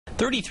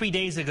33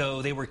 days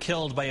ago, they were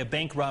killed by a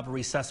bank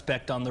robbery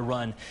suspect on the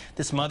run.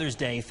 This Mother's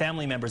Day,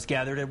 family members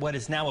gathered at what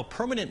is now a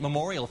permanent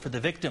memorial for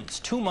the victims.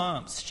 Two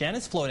moms,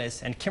 Janice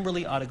Flores and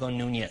Kimberly Aragon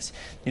Nunez.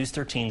 News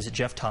 13's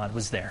Jeff Todd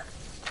was there.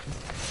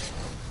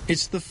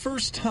 It's the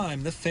first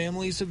time the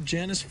families of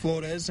Janice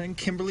Flores and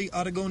Kimberly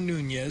Aragon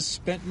Nunez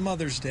spent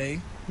Mother's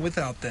Day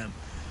without them.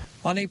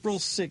 On April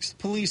 6th,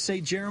 police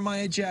say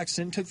Jeremiah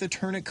Jackson took the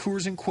turn at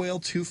Coors and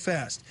Quail too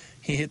fast.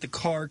 He hit the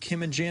car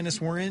Kim and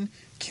Janice were in,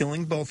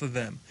 killing both of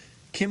them.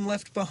 Kim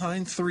left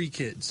behind 3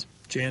 kids,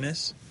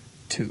 Janice,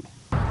 2.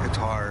 It's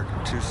hard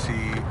to see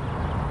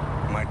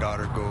my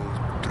daughter go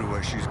through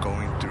what she's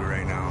going through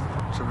right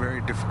now. It's a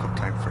very difficult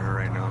time for her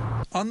right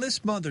now. On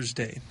this Mother's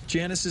Day,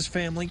 Janice's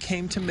family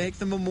came to make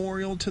the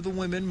memorial to the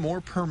women more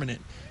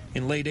permanent.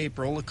 In late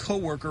April, a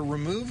co-worker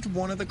removed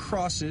one of the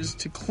crosses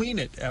to clean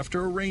it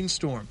after a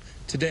rainstorm.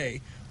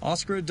 Today,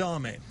 Oscar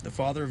Adame, the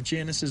father of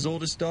Janice's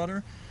oldest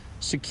daughter,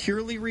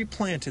 securely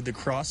replanted the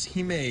cross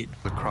he made.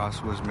 The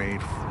cross was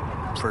made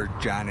for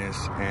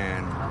Janice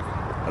and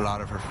a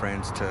lot of her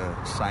friends to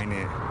sign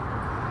it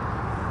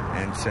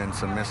and send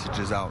some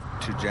messages out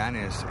to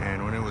Janice.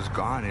 And when it was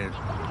gone,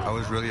 I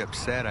was really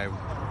upset. I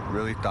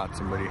really thought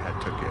somebody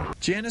had took it.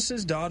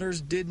 Janice's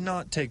daughters did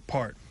not take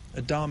part.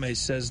 Adame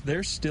says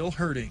they're still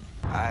hurting.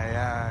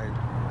 I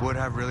would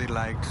have really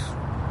liked,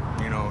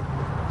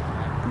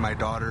 my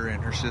daughter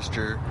and her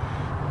sister,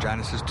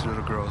 Janice's 2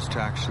 little girls, to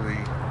actually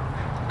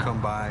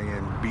come by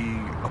and be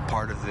a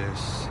part of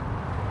this,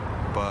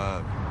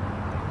 but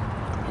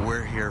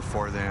we're here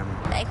for them.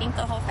 I think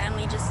the whole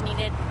family just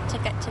needed to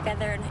get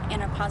together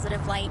in a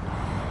positive light,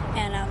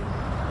 and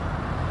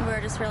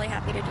we're just really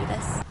happy to do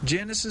this.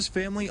 Janice's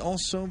family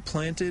also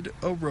planted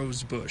a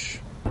rose bush.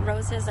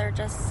 Roses are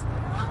just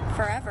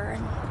forever,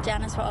 and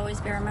Janice will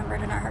always be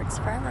remembered in our hearts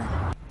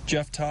forever.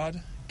 Jeff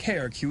Todd,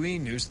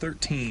 KRQE News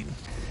 13.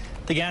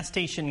 The gas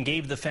station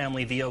gave the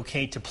family the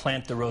okay to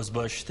plant the rose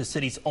bush. The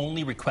city's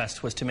only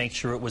request was to make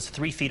sure it was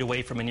 3 feet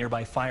away from a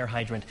nearby fire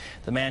hydrant.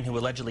 The man who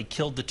allegedly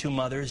killed the 2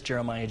 mothers,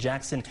 Jeremiah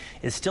Jackson,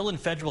 is still in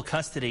federal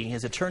custody.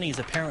 His attorney is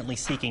apparently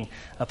seeking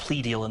a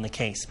plea deal in the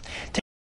case.